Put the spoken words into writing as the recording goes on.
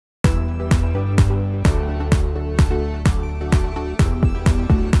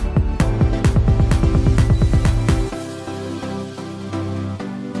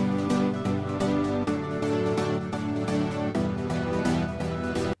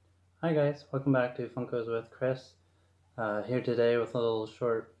Hi guys, welcome back to Funkos with Chris. Here today with a little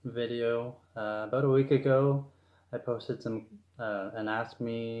short video. About a week ago, I posted some and asked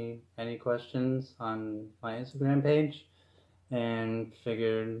me any questions on my Instagram page, and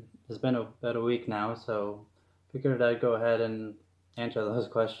figured it's been about a week now, so figured I'd go ahead and answer those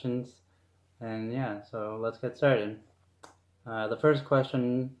questions. And yeah, so let's get started. The first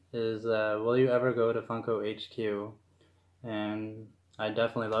question is, will you ever go to Funko HQ? And I'd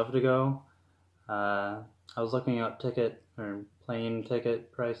definitely love to go. I was looking up ticket or plane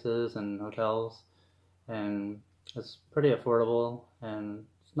ticket prices and hotels, and it's pretty affordable and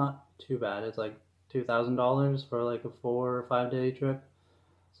it's not too bad. It's like $2,000 for like a 4 or 5 day trip.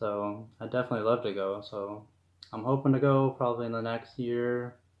 So I'd definitely love to go. So I'm hoping to go probably in the next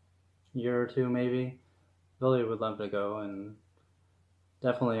year or two maybe. Really would love to go, and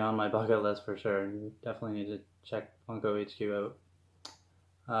definitely on my bucket list for sure. Definitely need to check Funko HQ out.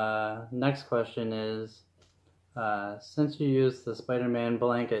 Next question is, since you use the Spider-Man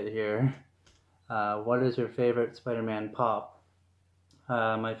blanket here, what is your favorite Spider-Man pop?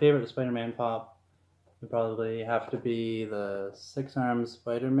 My favorite Spider-Man pop would probably have to be the Six-Armed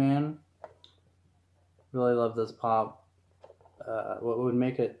Spider-Man. Really love this pop. What would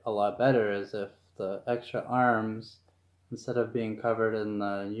make it a lot better is if the extra arms, instead of being covered in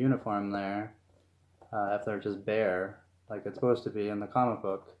the uniform there, if they're just bare, like it's supposed to be in the comic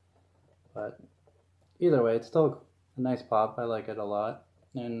book. But either way, it's still a nice pop. I like it a lot,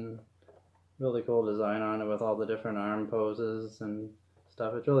 and really cool design on it with all the different arm poses and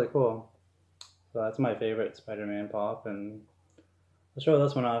stuff. It's really cool. So that's my favorite Spider-Man pop, and I'll show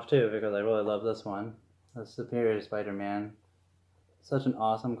this one off too because I really love this one. The Superior Spider-Man. Such an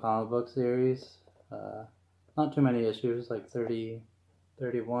awesome comic book series. Not too many issues, like 30,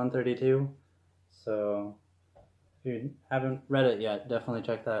 31, 32. So if you haven't read it yet, definitely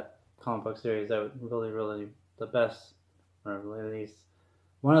check that comic book series out. Really the best, or at least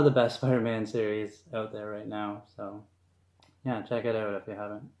one of the best Spider-Man series out there right now. So yeah, check it out if you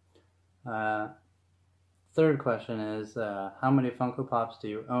haven't. Third question is, how many Funko Pops do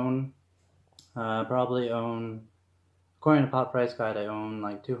you own? Probably own, according to Pop Price Guide, I own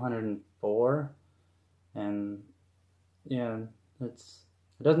like 204, and yeah, it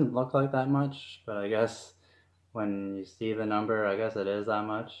doesn't look like that much, but I guess when you see the number, I guess it is that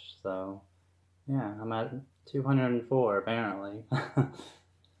much. So yeah, I'm at 204 apparently.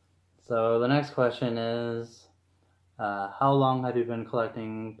 So the next question is, how long have you been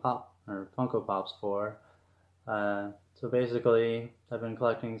collecting pop or Funko Pops for? So basically, I've been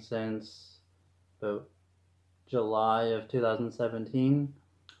collecting since about July of 2017.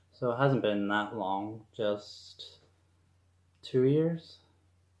 So it hasn't been that long, just 2 years,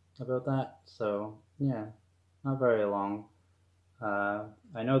 about that. So yeah, not very long.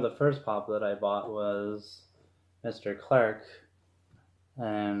 I know the first pop that I bought was Mr. Clark,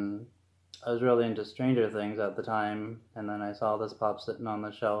 and I was really into Stranger Things at the time, and then I saw this pop sitting on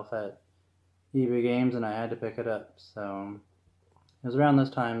the shelf at EB Games, and I had to pick it up. So it was around this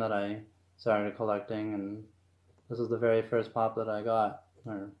time that I started collecting, and this is the very first pop that I got,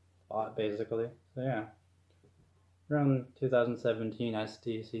 or bought basically. So yeah, around 2017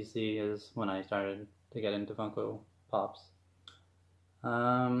 SDCC is when I started to get into Funko Pops.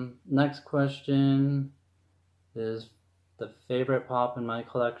 Next question is, the favorite pop in my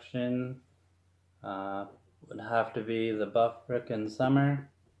collection would have to be the Buff Rick and Summer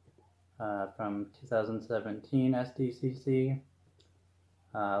from 2017 SDCC.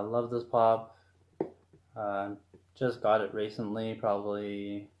 Love this pop. Just got it recently,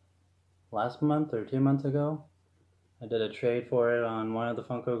 probably last month or 2 months ago. I did a trade for it on one of the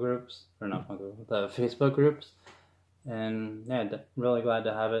Funko groups, or not Funko, the Facebook groups. And yeah, really glad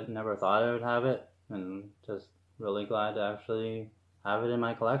to have it. Never thought I would have it, and just really glad to actually have it in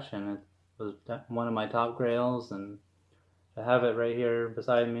my collection. It was one of my top grails, and to have it right here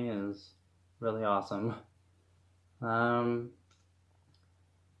beside me is really awesome.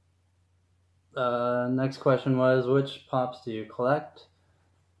 Next question was, which pops do you collect?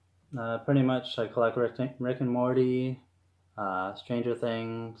 Pretty much I collect Rick and Morty, Stranger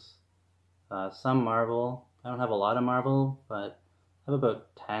Things, some Marvel. I don't have a lot of Marvel, but I have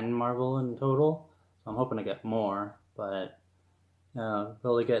about 10 Marvel in total, so I'm hoping to get more, but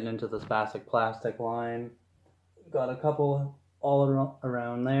really getting into the Spastic Plastic line. Got a couple all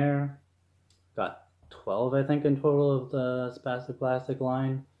around there. Got 12, I think, in total of the Spastic Plastic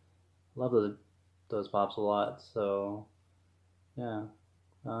line. Love those pops a lot, so yeah.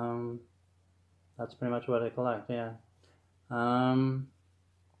 That's pretty much what I collect, yeah.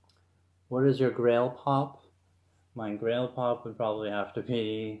 What is your Grail pop? My Grail pop would probably have to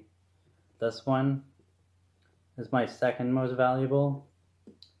be this one is my second most valuable.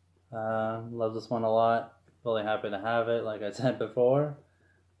 Love this one a lot. Really happy to have it, like I said before.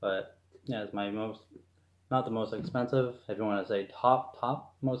 But yeah, it's my most, not the most expensive. If you want to say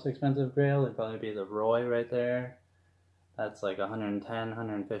top most expensive grail, it'd probably be the Roy right there. That's like 110,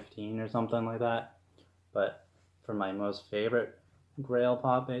 115 or something like that. But for my most favorite grail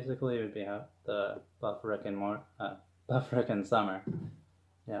pop, basically, it would be the Buff Frickin' Summer.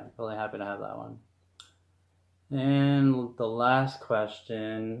 Yeah, really happy to have that one. And the last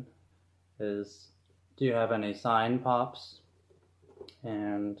question is, do you have any signed pops?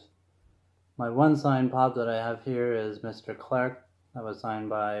 And my one signed pop that I have here is Mr. Clark. That was signed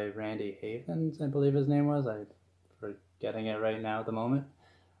by Randy Havens, I believe his name was. I'm forgetting it right now at the moment.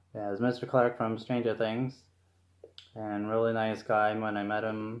 Yeah, it's Mr. Clark from Stranger Things. And really nice guy. When I met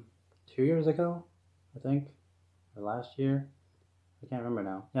him 2 years ago, I think, or last year. I can't remember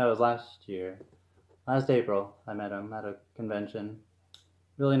now. Yeah, it was last year. Last April, I met him at a convention.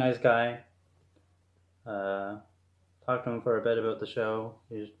 Really nice guy. Talked to him for a bit about the show.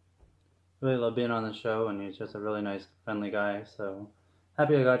 He really loved being on the show, and he's just a really nice, friendly guy. So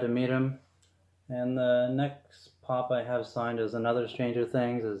happy I got to meet him. And the next pop I have signed is another Stranger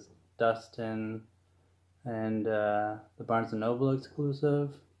Things, is Dustin and the Barnes & Noble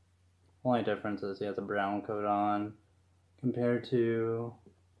exclusive. Only difference is he has a brown coat on compared to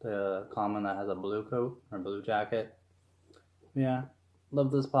the common that has a blue coat or blue jacket. Yeah,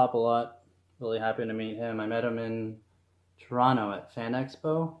 love this pop a lot. Really happy to meet him. I met him in Toronto at Fan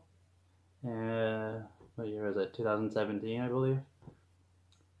Expo. What year was it? 2017, I believe.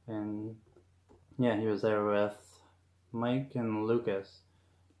 And yeah, he was there with Mike and Lucas,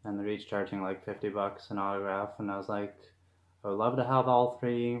 and they're each charging like $50 an autograph. And I was like, I would love to have all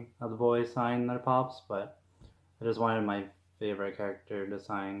three of the boys sign their pops, but I just wanted my favorite character to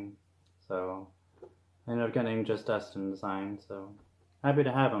sign, so I ended up getting just Dustin to sign. So happy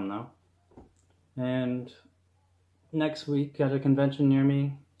to have him though. And next week at a convention near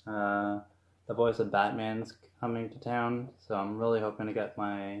me, the voice of Batman's coming to town, so I'm really hoping to get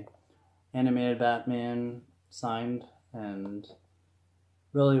my animated Batman signed, and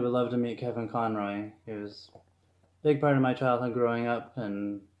really would love to meet Kevin Conroy. He was a big part of my childhood growing up,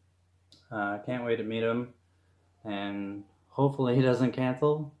 and can't wait to meet him, and hopefully he doesn't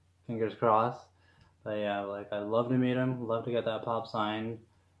cancel, fingers crossed. But yeah, like, I'd love to meet him, love to get that pop signed,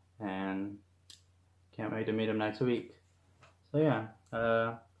 and can't wait to meet him next week. So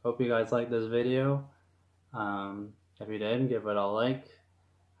yeah, hope you guys liked this video. If you did, give it a like.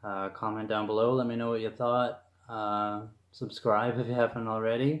 Comment down below, let me know what you thought. Subscribe if you haven't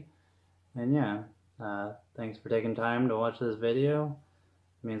already. And yeah, thanks for taking time to watch this video.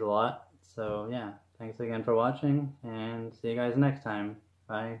 It means a lot. So yeah, thanks again for watching, and see you guys next time.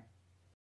 Bye.